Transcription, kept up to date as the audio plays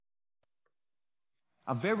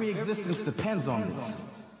Our very existence depends on this.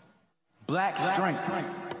 Black strength.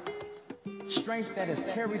 Strength that has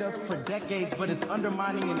carried us for decades, but is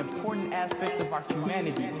undermining an important aspect of our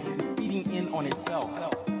humanity, feeding in on itself.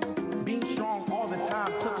 Being strong all the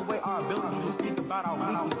time took away our ability to speak about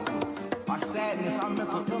our weaknesses, our sadness, our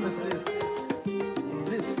mental illnesses.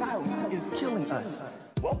 This silence is killing us.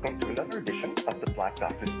 Welcome to another edition of the Black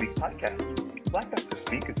Doctor Speak podcast. Black Doctor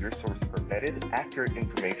Speak is your source for vetted, accurate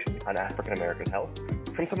information on African American health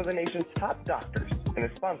from some of the nation's top doctors and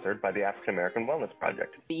is sponsored by the African American Wellness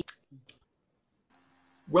Project.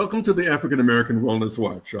 Welcome to the African American Wellness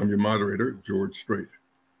Watch. I'm your moderator, George Strait.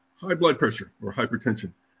 High blood pressure or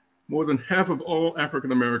hypertension. More than half of all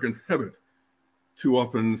African Americans have it. Too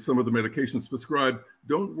often, some of the medications prescribed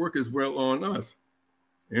don't work as well on us.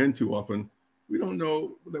 And too often, we don't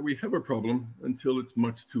know that we have a problem until it's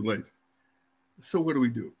much too late. So what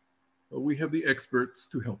do? Well, we have the experts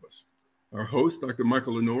to help us. Our host, Dr.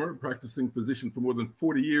 Michael Lenore, practicing physician for more than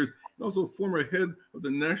 40 years, and also former head of the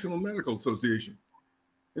National Medical Association.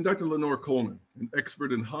 And Dr. Lenore Coleman, an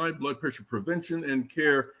expert in high blood pressure prevention and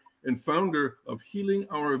care and founder of Healing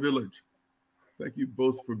Our Village. Thank you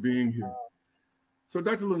both for being here. So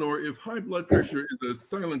Dr. Lenore, if high blood pressure is a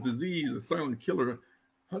silent disease, a silent killer,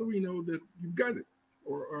 how do we know that you've got it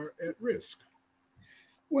or are at risk?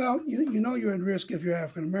 Well, you know you're at risk if you're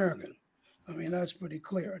African American. I mean, that's pretty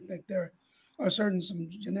clear. I think there are some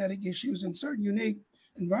genetic issues and certain unique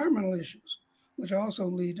environmental issues, which also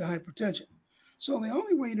lead to hypertension. So the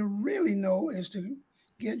only way to really know is to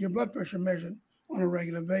get your blood pressure measured on a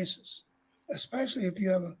regular basis, especially if you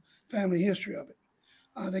have a family history of it.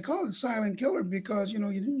 They call it silent killer because you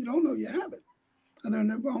don't know you have it, and there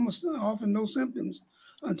are almost often no symptoms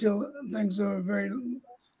until things are have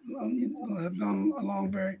gone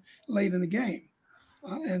along very late in the game.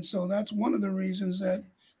 And so that's one of the reasons that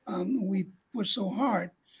we push so hard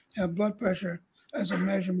to have blood pressure as a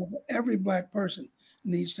measurement that every Black person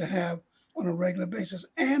needs to have on a regular basis,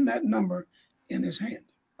 and that number in his hand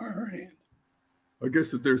or her hand. I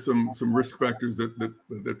guess that there's some risk factors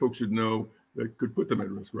that folks should know that could put them at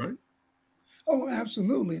risk, right? Oh,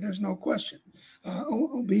 absolutely. There's no question.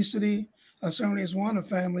 Obesity certainly is one. A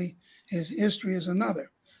family history is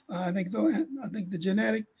another. I think the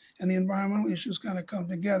genetic and the environmental issues kind of come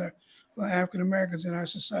together for African Americans in our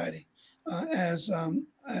society as it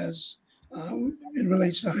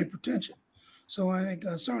relates to hypertension. So I think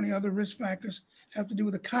certainly other risk factors have to do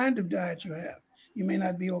with the kind of diet you have. You may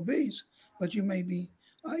not be obese, but you may be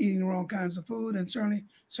eating the wrong kinds of food, and certainly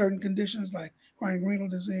certain conditions like chronic renal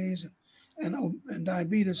disease and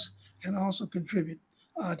diabetes can also contribute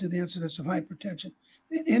to the incidence of hypertension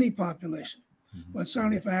in any population. But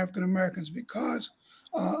certainly for African Americans, because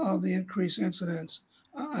of the increased incidence,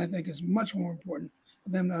 I think it's much more important for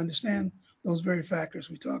them to understand those very factors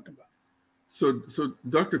we talked about. So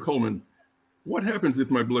Dr. Coleman, what happens if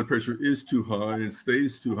my blood pressure is too high and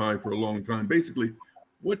stays too high for a long time? Basically,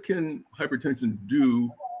 what can hypertension do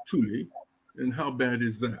to me, and how bad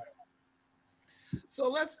is that? So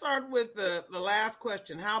let's start with the last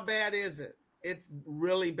question. How bad is it? It's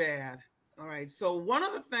really bad. All right. So one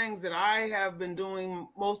of the things that I have been doing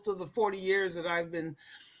most of the 40 years that I've been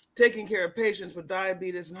taking care of patients with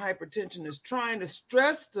diabetes and hypertension is trying to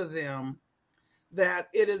stress to them that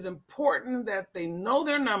it is important that they know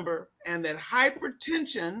their number and that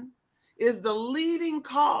hypertension is the leading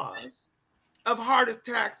cause of heart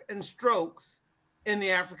attacks and strokes in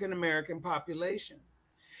the African American population.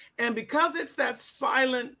 And because it's that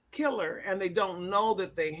silent killer and they don't know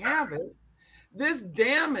that they have it, this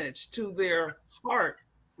damage to their heart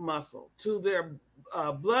muscle, to their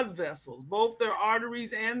blood vessels, both their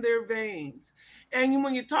arteries and their veins. And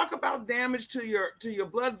when you talk about damage to your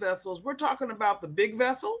blood vessels, we're talking about the big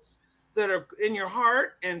vessels that are in your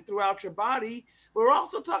heart and throughout your body. But we're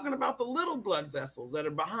also talking about the little blood vessels that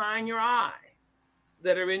are behind your eye,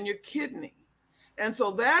 that are in your kidney. And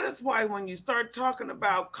so that is why when you start talking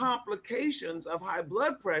about complications of high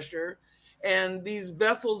blood pressure and these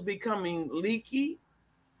vessels becoming leaky,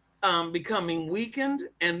 becoming weakened,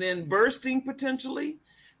 and then bursting potentially,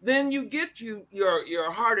 then you get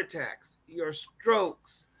your heart attacks, your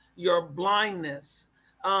strokes, your blindness.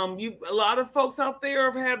 A lot of folks out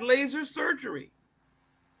there have had laser surgery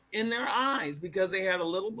in their eyes because they had a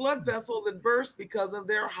little blood vessel that burst because of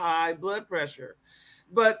their high blood pressure.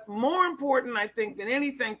 But more important, I think, than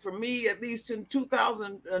anything for me, at least in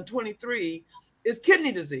 2023, is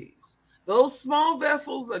kidney disease. Those small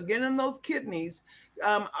vessels, again, in those kidneys,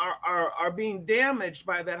 are being damaged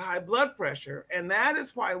by that high blood pressure. And that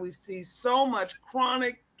is why we see so much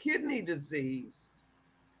chronic kidney disease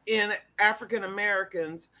in African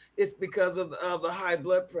Americans, it's because of the high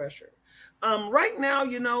blood pressure. Right now,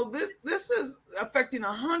 this is affecting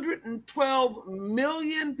 112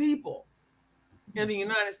 million people in the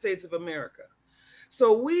United States of America.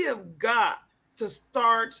 So we have got to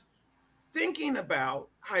start thinking about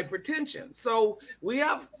hypertension. So we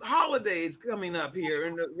have holidays coming up here,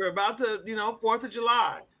 and we're about to, 4th of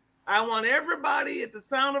July. I want everybody at the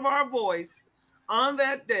sound of our voice on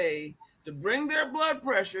that day to bring their blood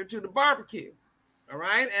pressure to the barbecue. All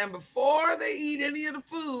right. And before they eat any of the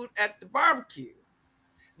food at the barbecue,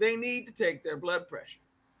 they need to take their blood pressure.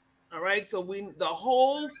 All right. So the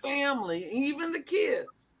whole family, even the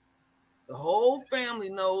kids, the whole family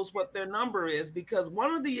knows what their number is, because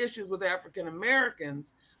one of the issues with African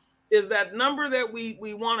Americans is that number that we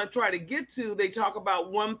want to try to get to. They talk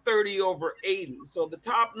about 130 over 80. So the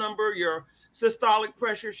top number, your systolic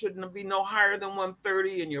pressure shouldn't be no higher than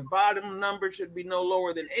 130, and your bottom number should be no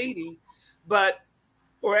lower than 80. But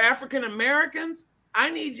for African Americans, I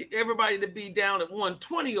need everybody to be down at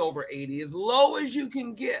 120 over 80, as low as you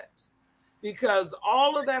can get, because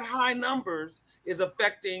all of that high numbers is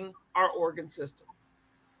affecting our organ systems.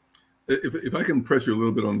 If I can press you a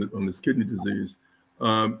little bit on this kidney disease,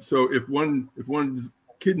 so if one's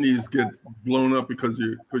kidneys get blown up because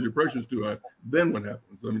your pressure is too high, then what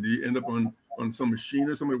happens? I mean, do you end up on some machine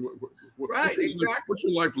or something? Right, exactly. What's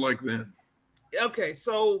your life like then? Okay,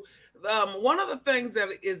 so one of the things that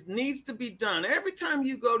needs to be done every time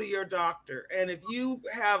you go to your doctor, and if you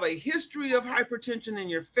have a history of hypertension in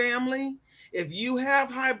your family, if you have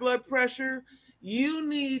high blood pressure, you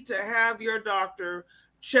need to have your doctor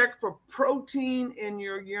check for protein in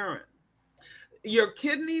your urine. Your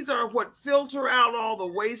kidneys are what filter out all the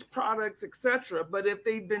waste products, etc. But if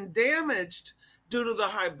they've been damaged due to the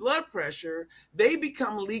high blood pressure, they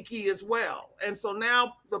become leaky as well. And so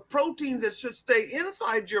now the proteins that should stay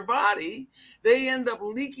inside your body, they end up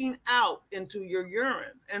leaking out into your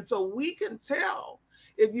urine. And so we can tell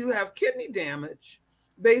if you have kidney damage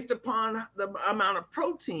based upon the amount of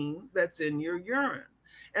protein that's in your urine.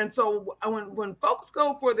 And so when folks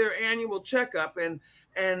go for their annual checkup, and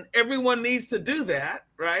everyone needs to do that,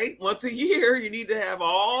 right? Once a year, you need to have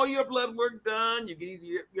all your blood work done. You need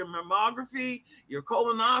your mammography, your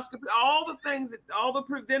colonoscopy, all the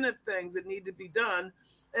preventive things that need to be done.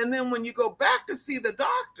 And then when you go back to see the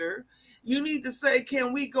doctor, you need to say,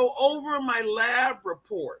 can we go over my lab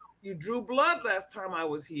report? You drew blood last time I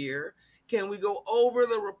was here. Can we go over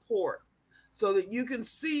the report so that you can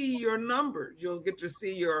see your numbers? You'll get to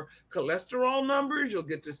see your cholesterol numbers. You'll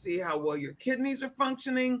get to see how well your kidneys are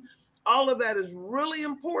functioning. All of that is really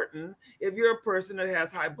important if you're a person that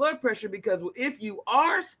has high blood pressure, because if you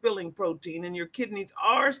are spilling protein and your kidneys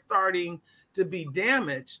are starting to be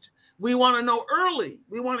damaged, we want to know early.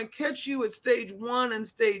 We want to catch you at stage 1 and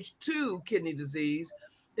stage 2 kidney disease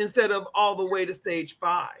instead of all the way to stage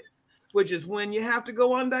 5, which is when you have to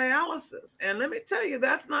go on dialysis. And let me tell you,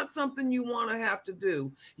 that's not something you want to have to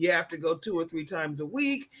do. You have to go 2 or 3 times a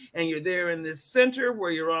week, and you're there in this center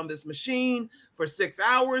where you're on this machine for 6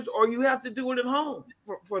 hours, or you have to do it at home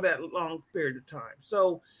for that long period of time.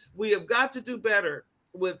 So we have got to do better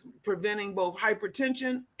with preventing both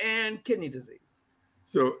hypertension and kidney disease.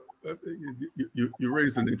 So you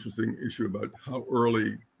raised an interesting issue about how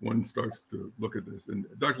early one starts to look at this. And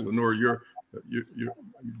Dr. Lenore, your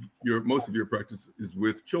most of your practice is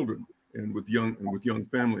with children and with young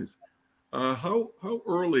families. How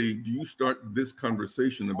early do you start this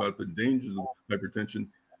conversation about the dangers of hypertension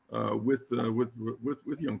with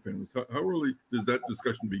young families? How early does that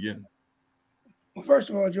discussion begin? Well,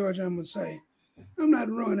 first of all, George, I'm going to say I'm not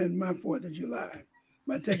ruining my 4th of July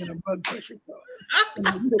by taking a blood pressure call.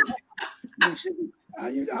 I'm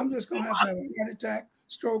just going to have a heart attack,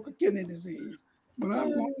 stroke, or kidney disease. But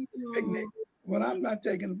I'm going to this picnic, but I'm not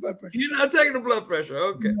taking a blood pressure. You're not taking the blood pressure,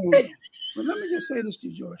 okay. No. But let me just say this to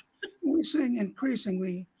you, George. We're seeing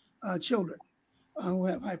increasingly children who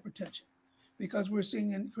have hypertension, because we're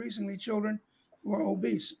seeing increasingly children who are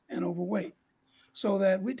obese and overweight. So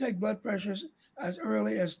that we take blood pressures as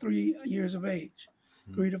early as 3 years of age,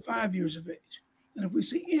 3 to 5 years of age. And if we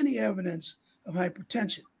see any evidence of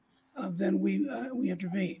hypertension, then we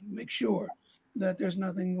intervene, make sure that there's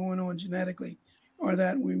nothing going on genetically, or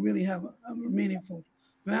that we really have a meaningful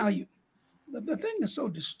value. The thing that's so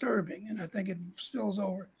disturbing, and I think it spills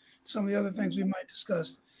over to some of the other things we might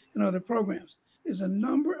discuss in other programs, is a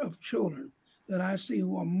number of children that I see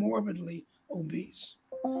who are morbidly obese.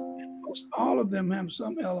 Almost all of them have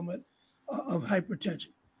some element of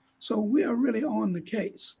hypertension. So we are really on the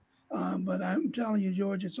case. But I'm telling you,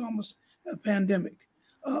 George, it's almost a pandemic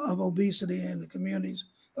of obesity in the communities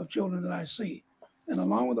of children that I see. And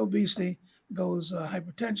along with obesity goes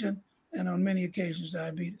hypertension and on many occasions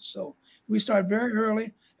diabetes. So we start very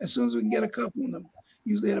early. As soon as we can get a couple of them,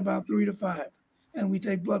 usually at about 3 to 5, and we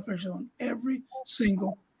take blood pressure on every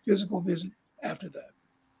single physical visit after that.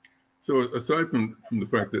 So aside from the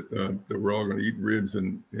fact that we're all going to eat ribs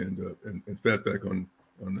and fat back on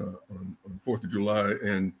 4th of July,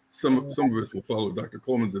 and some of us will follow Dr.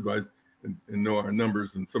 Coleman's advice and know our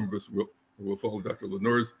numbers, and some of us will follow Dr.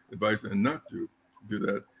 Lenore's advice and not do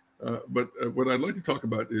that. But what I'd like to talk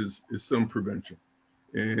about is some prevention,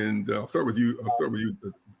 and I'll start with you.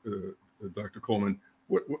 Dr. Coleman.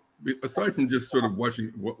 What aside from just sort of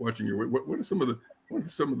watching your weight, what are some of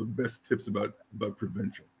the best tips about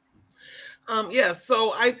prevention? Yes,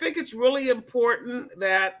 so I think it's really important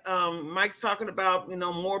that Mike's talking about,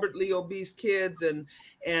 morbidly obese kids, and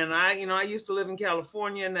I used to live in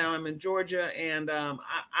California. Now I'm in Georgia, and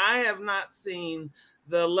I have not seen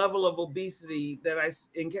the level of obesity that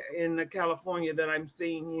in California that I'm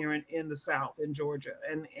seeing here in the South, in Georgia,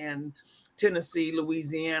 and Tennessee,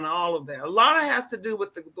 Louisiana, all of that. A lot of it has to do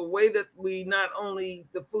with the way that we, not only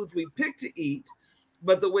the foods we pick to eat,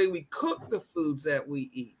 but the way we cook the foods that we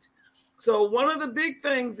eat. So one of the big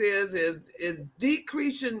things is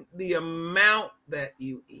decreasing the amount that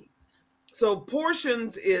you eat. So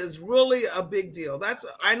portions is really a big deal.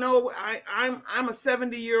 I know I'm a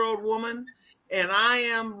 70-year-old woman, and I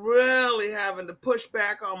am really having to push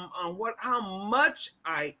back on how much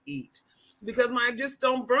I eat, because I just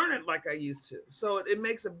don't burn it like I used to. So it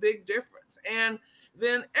makes a big difference. And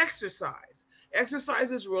then exercise.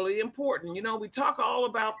 Exercise is really important. We talk all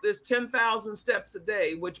about this 10,000 steps a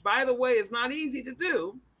day, which, by the way, is not easy to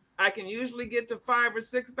do. I can usually get to 5 or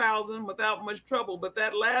 6,000 without much trouble, but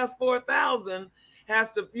that last 4,000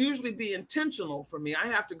 has to usually be intentional for me. I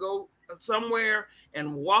have to go somewhere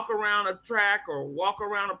and walk around a track or walk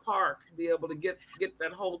around a park to be able to get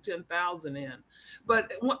that whole 10,000 in.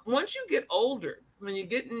 But once you get older, when you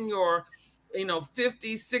get in your 50s,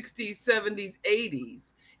 60s, 70s,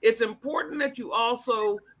 80s, it's important that you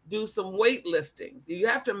also do some weightlifting. You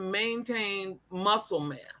have to maintain muscle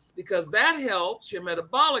mass, because that helps your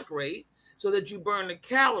metabolic rate so that you burn the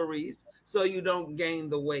calories so you don't gain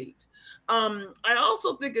the weight. I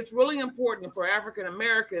also think it's really important for African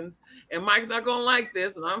Americans, and Mike's not going to like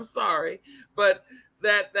this, and I'm sorry, but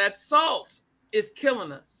that salt is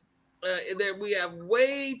killing us. That we have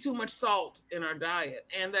way too much salt in our diet,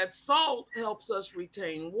 and that salt helps us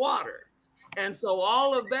retain water. And so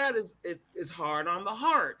all of that is hard on the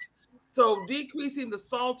heart. So decreasing the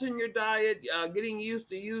salt in your diet, getting used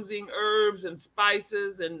to using herbs and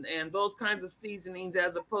spices and those kinds of seasonings,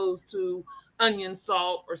 as opposed to onion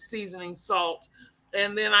salt or seasoning salt.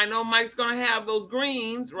 And then I know Mike's going to have those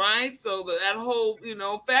greens, right? So that whole,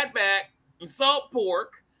 fat back and salt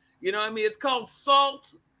pork, it's called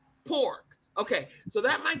salt pork. Okay, so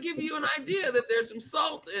that might give you an idea that there's some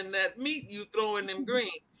salt in that meat you throw in them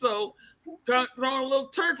greens. So throwing a little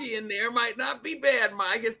turkey in there might not be bad,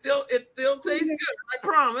 Mike. It still tastes good, I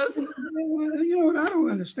promise. What I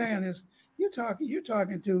don't understand is you're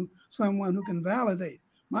talking to someone who can validate.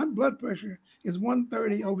 My blood pressure is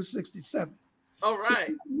 130 over 67. All So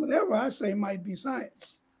right, whatever I say might be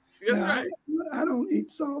science. that's Now, right. I don't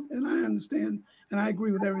eat salt, and I understand, and I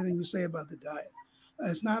agree with everything you say about the diet.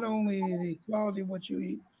 It's not only the quality of what you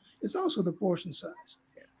eat, it's also the portion size.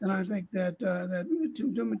 And I think that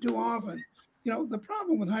too often, the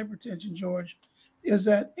problem with hypertension, George, is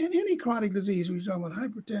that in any chronic disease, we talk about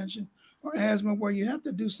hypertension or asthma, where you have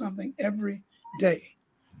to do something every day.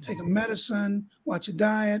 Take a medicine, watch your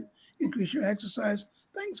diet, increase your exercise,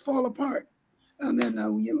 things fall apart. And then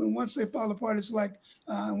once they fall apart, it's like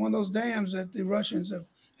one of those dams that the Russians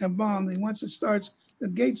have bombed. And once the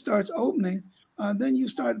gate starts opening, then you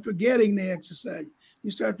start forgetting the exercise. You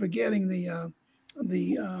start forgetting the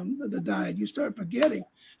diet. You start forgetting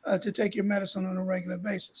to take your medicine on a regular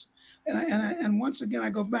basis. And once again, I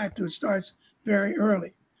go back to it starts very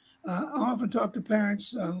early. I often talk to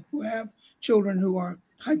parents who have children who are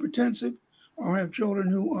hypertensive or have children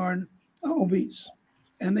who are obese,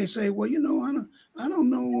 and they say, well, I don't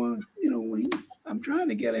know, I'm trying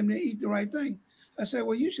to get him to eat the right thing. I said,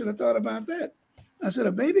 well, you should have thought about that. I said,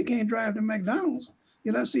 a baby can't drive to McDonald's.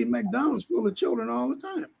 I see McDonald's full of children all the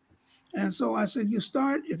time. And so I said,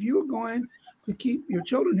 if you're going to keep your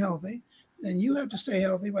children healthy, then you have to stay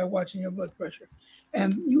healthy by watching your blood pressure.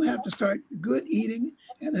 And you have to start good eating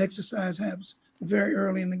and exercise habits very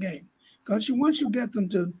early in the game. Because once you get them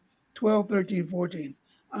to 12, 13, 14,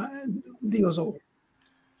 deal's over.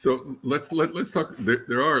 So let's talk.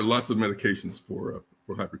 There are lots of medications for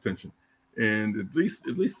hypertension, and at least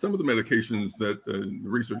some of the medications that the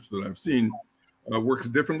research that I've seen works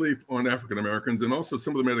differently on African Americans, and also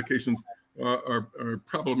some of the medications are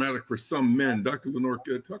problematic for some men. Dr. Lenore,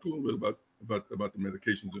 talk a little bit about the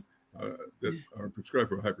medications that are prescribed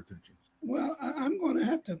for hypertension. Well, I'm going to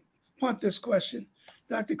have to punt this question.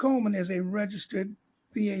 Dr. Coleman is a registered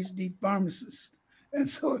PhD pharmacist. And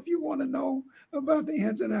so if you want to know about the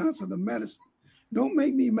ins and outs of the medicine, don't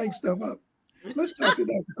make me make stuff up. Let's talk to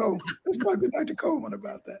Dr. Coleman. Let's talk to Dr. Coleman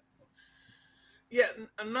about that. Yeah,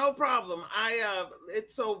 no problem.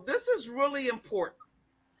 So this is really important.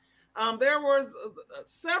 There was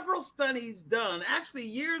several studies done actually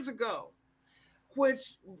years ago,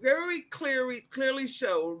 which very clearly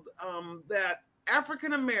showed that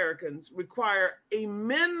African Americans require a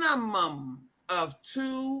minimum of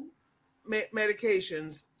two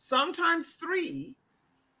medications, sometimes three,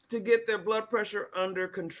 to get their blood pressure under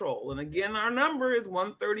control. And again, our number is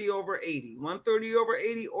 130 over 80, 130 over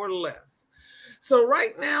 80 or less. So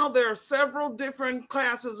right now, there are several different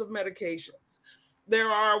classes of medications. There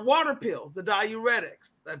are water pills, the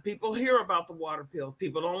diuretics, that people hear about the water pills.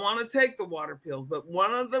 People don't want to take the water pills. But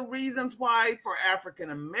one of the reasons why for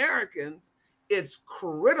African Americans, it's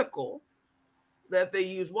critical that they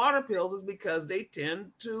use water pills is because they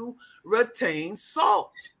tend to retain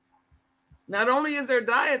salt. Not only is their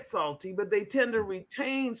diet salty, but they tend to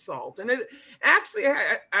retain salt. And it actually,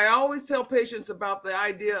 I always tell patients about the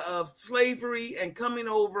idea of slavery and coming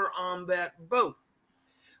over on that boat.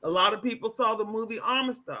 A lot of people saw the movie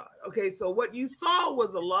Amistad. Okay, so what you saw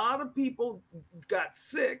was a lot of people got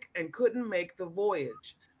sick and couldn't make the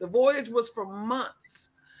voyage. The voyage was for months.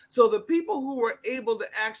 So the people who were able to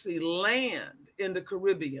actually land in the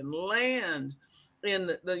Caribbean, land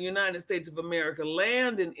in the United States of America,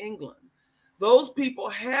 land in England, those people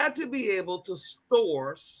had to be able to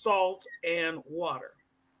store salt and water.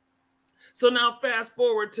 So now fast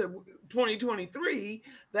forward to 2023,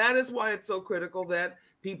 that is why it's so critical that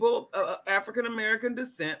people African American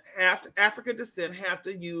descent have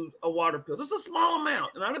to use a water pill. Just a small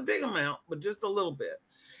amount, not a big amount, but just a little bit.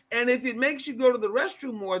 And if it makes you go to the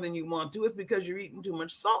restroom more than you want to, it's because you're eating too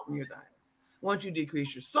much salt in your diet. Once you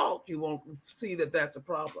decrease your salt, you won't see that that's a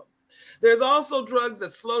problem. There's also drugs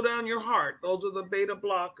that slow down your heart. Those are the beta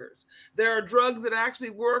blockers. There are drugs that actually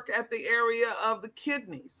work at the area of the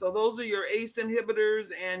kidneys. So those are your ACE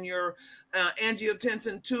inhibitors and your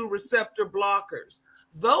angiotensin 2 receptor blockers.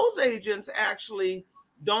 Those agents actually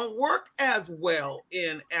don't work as well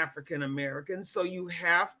in African Americans, so you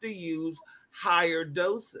have to use higher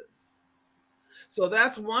doses. So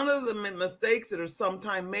that's one of the mistakes that are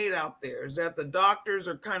sometimes made out there, is that the doctors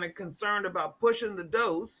are kind of concerned about pushing the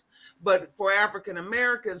dose. But for African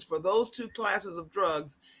Americans, for those two classes of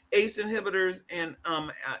drugs, ACE inhibitors and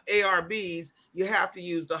ARBs, you have to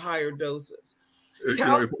use the higher doses. If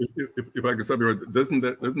I can stop you right, doesn't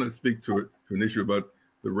that speak to an issue about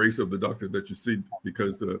the race of the doctor that you see?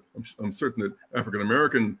 Because I'm certain that African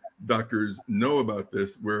American doctors know about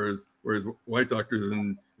this, whereas white doctors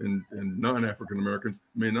and non-African Americans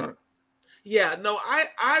may not. Yeah, no,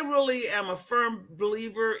 I really am a firm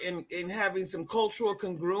believer in having some cultural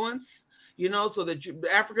congruence, so that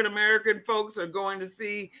African American folks are going to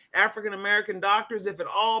see African American doctors if at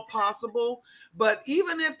all possible. But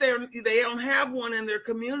even if they don't have one in their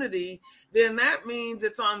community, then that means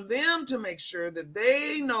it's on them to make sure that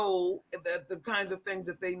they know that the kinds of things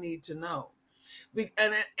that they need to know.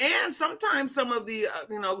 And sometimes some of the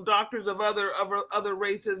doctors of other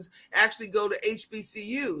races actually go to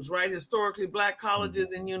HBCUs, right? Historically Black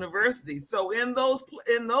colleges and universities. So in those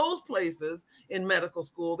places in medical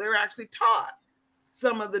school, they're actually taught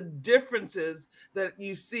some of the differences that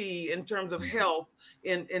you see in terms of health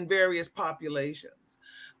in various populations.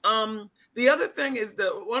 The other thing is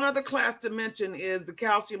that one other class to mention is the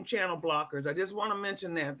calcium channel blockers. I just want to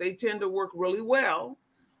mention that they tend to work really well.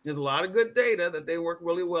 There's a lot of good data that they work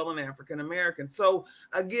really well in African Americans. So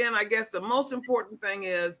again, I guess the most important thing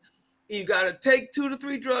is you got to take 2 to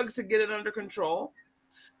 3 drugs to get it under control.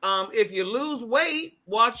 If you lose weight,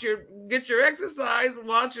 get your exercise,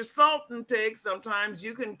 watch your salt intake. Sometimes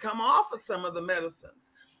you can come off of some of the medicines,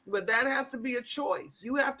 but that has to be a choice.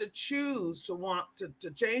 You have to choose to want to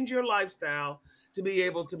change your lifestyle to be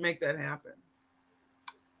able to make that happen.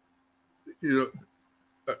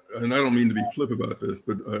 And I don't mean to be flip about this,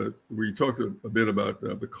 but we talked a bit about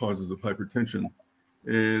the causes of hypertension,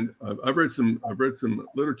 and I've read some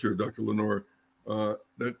literature, Dr. Lenore,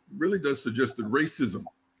 that really does suggest that racism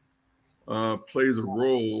plays a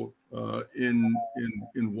role in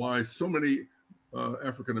why so many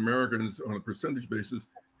African Americans, on a percentage basis,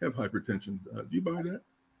 have hypertension. Do you buy that?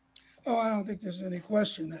 Oh, I don't think there's any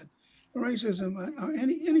question that racism or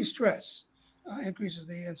any stress increases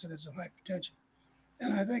the incidence of hypertension.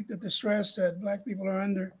 And I think that the stress that Black people are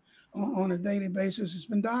under on a daily basis has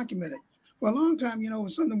been documented. For a long time, it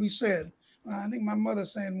was something we said. I think my mother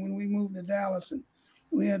said when we moved to Dallas and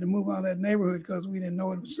we had to move out of that neighborhood because we didn't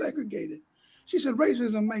know it was segregated. She said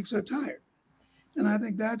racism makes her tired. And I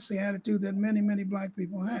think that's the attitude that many, many Black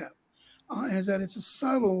people have, is that it's a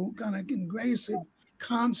subtle, kind of invasive,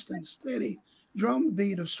 constant, steady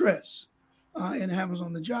drumbeat of stress. It happens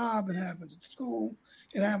on the job, it happens at school,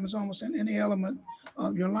 it happens almost in any element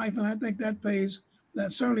of your life. And I think that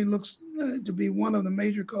certainly looks to be one of the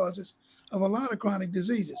major causes of a lot of chronic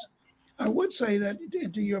diseases. I would say that,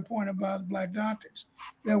 to your point about Black doctors,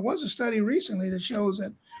 there was a study recently that shows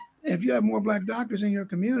that if you have more Black doctors in your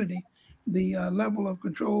community, the level of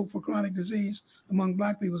control for chronic disease among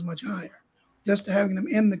Black people is much higher, just having them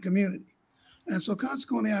in the community. And so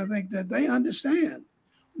consequently, I think that they understand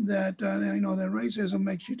that that racism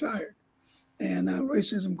makes you tired, and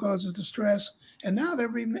racism causes the stress. And now they're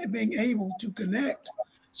being able to connect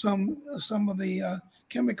some of the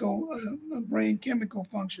chemical brain chemical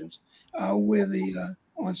functions with the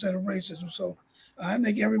onset of racism. So I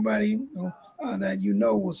think everybody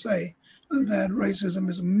that will say that racism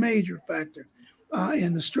is a major factor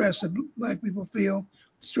in the stress that Black people feel.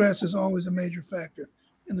 Stress is always a major factor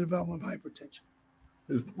in the development of hypertension.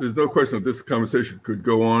 There's no question that this conversation could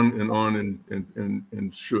go on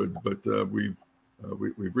and should, but we've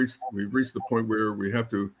reached the point where we have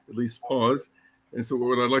to at least pause. And so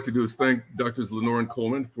what I'd like to do is thank Drs. Lenore and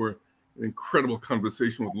Coleman for an incredible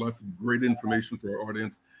conversation with lots of great information for our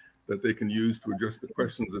audience that they can use to address the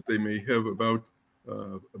questions that they may have about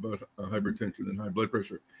hypertension and high blood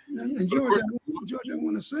pressure. And George, I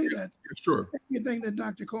want to say that sure. everything that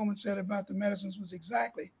Dr. Coleman said about the medicines was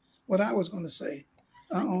exactly what I was going to say.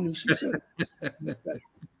 Only she said it.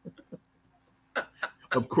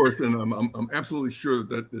 Of course, and I'm absolutely sure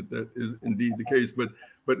that is indeed the case. But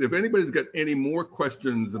if anybody's got any more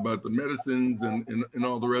questions about the medicines and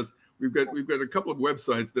all the rest, we've got a couple of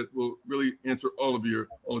websites that will really answer all of your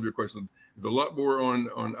questions. There's a lot more on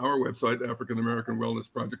our website,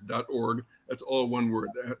 AfricanAmericanWellnessProject.org. That's all one word,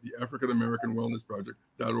 the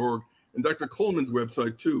AfricanAmericanWellnessProject.org. And Dr. Coleman's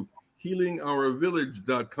website too,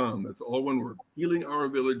 HealingOurVillage.com. That's all one word,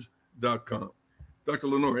 HealingOurVillage.com. Dr.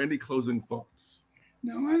 Lenore, any closing thoughts?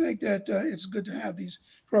 No, I think that it's good to have these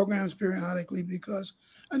programs periodically because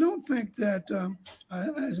I don't think that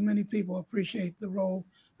as many people appreciate the role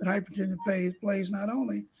that hypertension plays not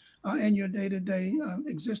only in your day-to-day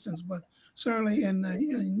existence, but certainly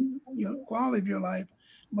in your quality of your life,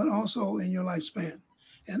 but also in your lifespan.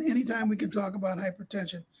 And anytime we can talk about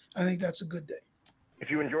hypertension, I think that's a good day. If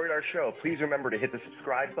you enjoyed our show, please remember to hit the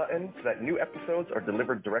subscribe button so that new episodes are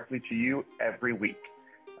delivered directly to you every week,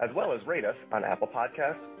 as well as rate us on Apple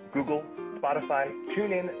Podcasts, Google, Spotify,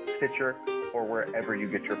 TuneIn, Stitcher, or wherever you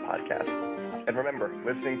get your podcasts. And remember,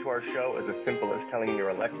 listening to our show is as simple as telling your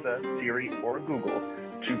Alexa, Siri, or Google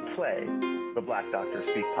to play the Black Doctor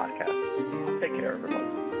Speak podcast. Take care,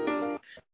 everyone.